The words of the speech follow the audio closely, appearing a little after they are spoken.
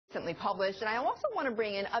Recently published, and I also want to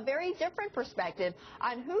bring in a very different perspective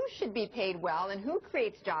on who should be paid well and who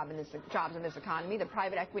creates jobs in this economy, the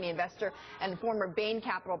private equity investor and former Bain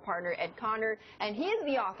Capital partner Ed Conard, and he is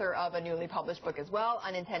the author of a newly published book as well,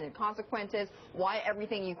 Unintended Consequences, Why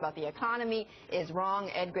Everything You Think About the Economy is Wrong.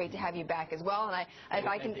 Ed, great to have you back as well, and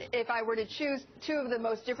if I were to choose two of the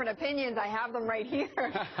most different opinions, I have them right here,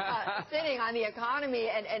 sitting on the economy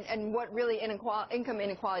and what really income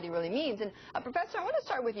inequality really means. And Professor, I want to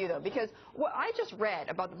start with you, though, because what I just read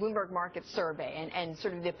about the Bloomberg Market Survey and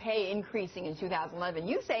sort of the pay increasing in 2011,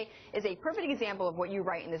 you say is a perfect example of what you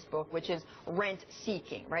write in this book, which is rent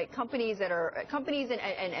seeking, right? Companies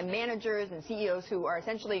and managers and CEOs who are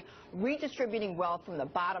essentially redistributing wealth from the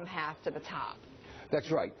bottom half to the top. That's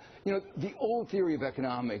right. You know, the old theory of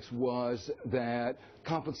economics was that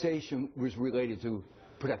compensation was related to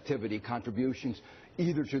productivity, contributions,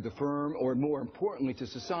 either to the firm or, more importantly, to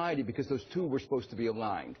society, because those two were supposed to be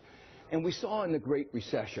aligned. And we saw in the Great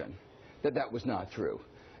Recession that that was not true,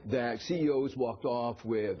 that CEOs walked off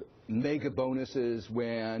with mega bonuses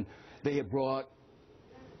when they had brought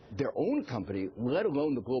their own company, let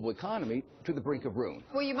alone the global economy, to the brink of ruin.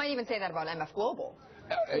 Well, you might even say that about MF Global.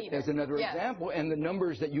 As another example, and the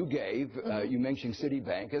numbers that you gave, you mentioned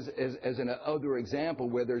Citibank as another example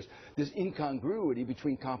where there's this incongruity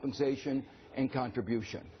between compensation and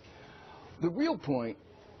contribution. The real point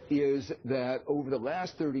is that over the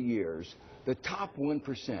last 30 years, the top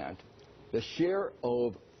 1%, the share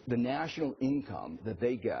of the national income that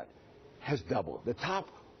they get has doubled. The top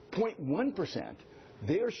 0.1%,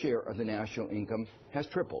 their share of the national income has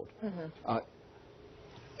tripled.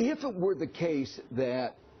 If it were the case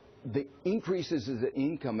that the increases of the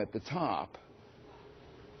income at the top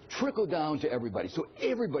trickle down to everybody, so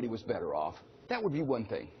everybody was better off, that would be one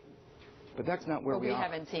thing. But that's not where we are. We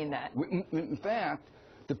haven't seen that. In fact,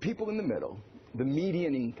 the people in the middle, the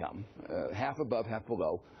median income, half above, half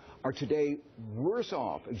below, are today worse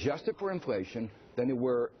off, adjusted for inflation, than they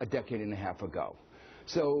were a decade and a half ago.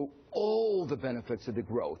 So all the benefits of the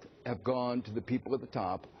growth have gone to the people at the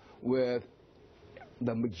top, with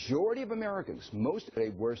the majority of Americans, most today,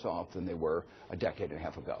 worse off than they were a decade and a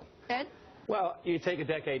half ago. Ed? Well, you take a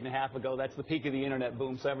decade and a half ago, that's the peak of the internet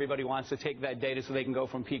boom, so everybody wants to take that data so they can go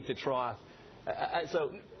from peak to trough.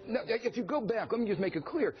 No, if you go back, let me just make it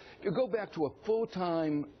clear, if you go back to a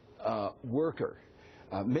full-time worker,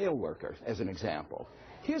 male worker, as an example,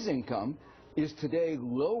 his income is today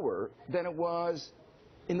lower than it was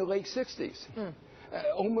in the late 60s.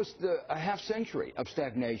 Almost a half century of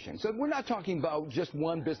stagnation. So we're not talking about just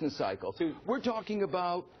one business cycle. We're talking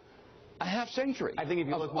about a half century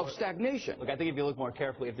of stagnation. Look, I think if you look more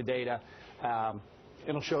carefully at the data,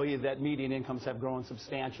 it'll show you that median incomes have grown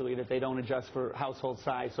substantially, that they don't adjust for household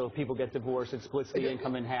size. So if people get divorced, it splits the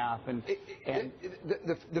income in half, and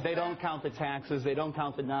they don't count the taxes, they don't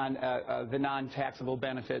count the non-taxable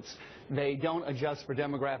benefits. They don't adjust for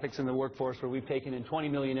demographics in the workforce, where we've taken in 20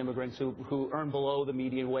 million immigrants who earn below the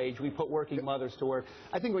median wage. We put working mothers to work.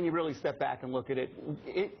 I think when you really step back and look at it,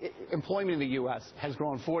 employment in the U.S. has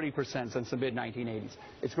grown 40% since the mid-1980s.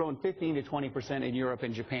 It's grown 15 to 20% in Europe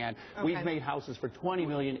and Japan. We've made houses for 20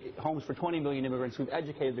 million, homes for 20 million immigrants who've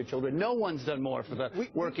educated their children. No one's done more for the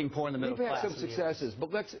working poor and the middle class. We've had some successes,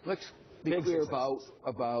 but let's be clear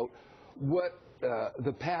about what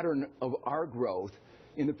the pattern of our growth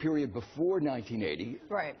in the period before 1980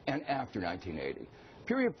 and after 1980.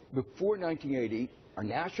 Period before 1980, our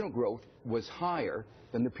national growth was higher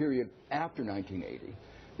than the period after 1980.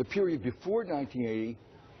 The period before 1980,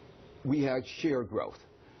 we had share growth.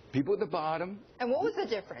 People at the bottom. And what was the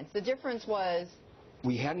difference? The difference was?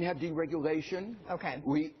 We hadn't had deregulation. Okay.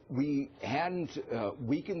 We hadn't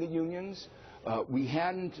weakened the unions. We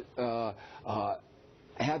hadn't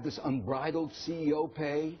had this unbridled CEO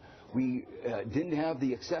pay. We didn't have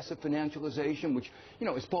the excessive financialization, which, you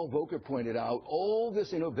know, as Paul Volcker pointed out, all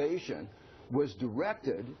this innovation was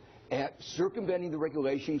directed at circumventing the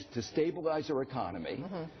regulations to stabilize our economy,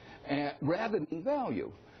 rather than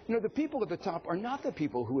value. You know, the people at the top are not the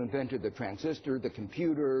people who invented the transistor, the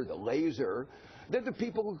computer, the laser. They're the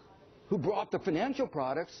people who brought the financial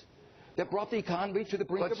products that brought the economy to the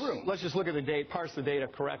brink of ruin. Let's just look at the data, parse the data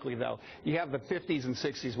correctly, though. You have the 50s and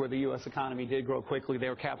 60s where the U.S. economy did grow quickly. They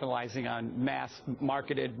were capitalizing on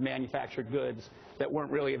mass-marketed, manufactured goods that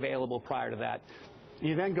weren't really available prior to that.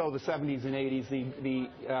 You then go the 70s and 80s,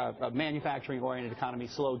 the manufacturing-oriented economy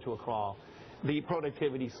slowed to a crawl. The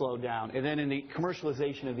productivity slowed down. And then in the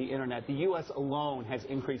commercialization of the internet, the U.S. alone has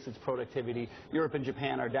increased its productivity. Europe and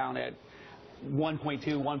Japan are down at 1.2,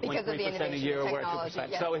 1.3% a year, we're at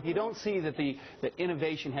 2%. So if you don't see that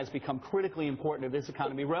innovation has become critically important to this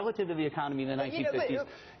economy relative to the economy in the 1950s,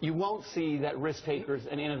 you won't see that risk takers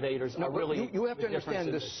and innovators are really. You have to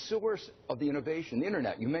understand the source of the innovation, the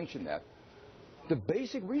internet. You mentioned that. The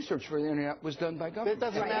basic research for the internet was done by government. It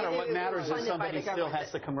doesn't matter. What matters is somebody still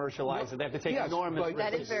has to commercialize it. They have to take enormous risks.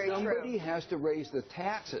 That is very true. Somebody has to raise the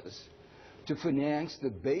taxes to finance the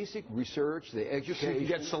basic research, the education. You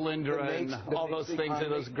get Solyndra and all those things,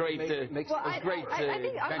 and those great venture capital.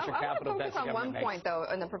 I want to focus on one point, though,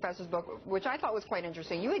 in the professor's book, which I thought was quite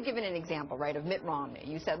interesting. You had given an example, right, of Mitt Romney.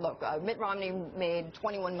 You said, look, Mitt Romney made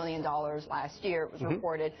 $21 million last year. It was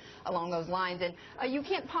reported along those lines. And you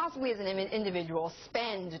can't possibly, as an individual,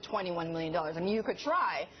 spend $21 million. I mean, you could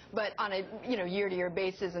try, but on a year-to-year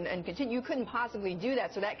basis and continue, you couldn't possibly do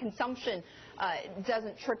that. So that consumption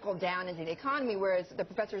doesn't trickle down into the economy, whereas the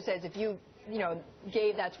professor says if you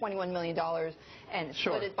gave that $21 million and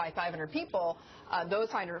split it by 500 people, those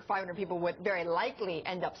 500 people would very likely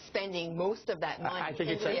end up spending most of that money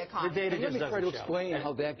into the economy. The data Let me try to explain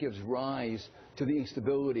how that gives rise to the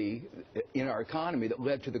instability in our economy that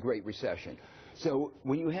led to the Great Recession. So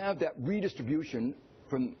when you have that redistribution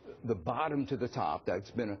from the bottom to the top,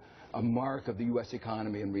 that's been a mark of the U.S.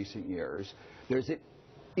 economy in recent years, there's an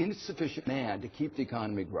insufficient demand to keep the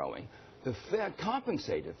economy growing. The Fed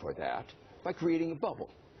compensated for that by creating a bubble.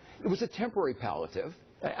 It was a temporary palliative.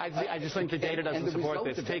 I just think the data doesn't support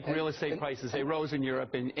this. Take real estate prices. They rose in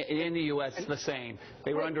Europe, and in the U.S. the same.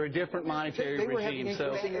 They were under a different monetary regime.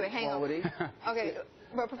 So hang on. Okay.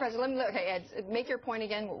 Well, Professor, Ed, make your point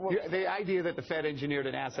again. The idea that the Fed engineered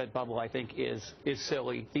an asset bubble, I think, is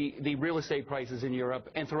silly. The real estate prices in Europe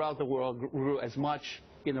and throughout the world grew as much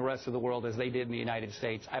in the rest of the world as they did in the United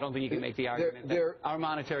States. I don't think you can make the argument that our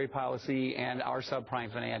monetary policy and our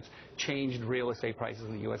subprime finance changed real estate prices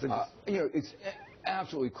in the U.S. It's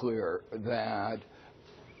absolutely clear that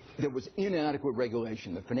there was inadequate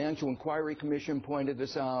regulation. The Financial Inquiry Commission pointed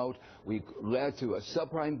this out. We led to a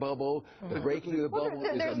subprime bubble. The breaking of the bubble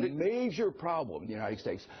is a major problem in the United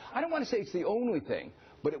States. I don't want to say it's the only thing,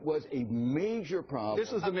 but it was a major problem.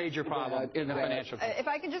 This was the major problem in the financial crisis. If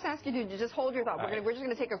I can just ask you to just hold your thought. We're just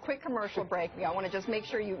going to take a quick commercial break. I want to just make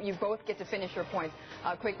sure you both get to finish your points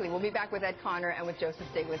quickly. We'll be back with Ed Conard and with Joseph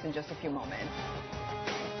Stiglitz in just a few moments.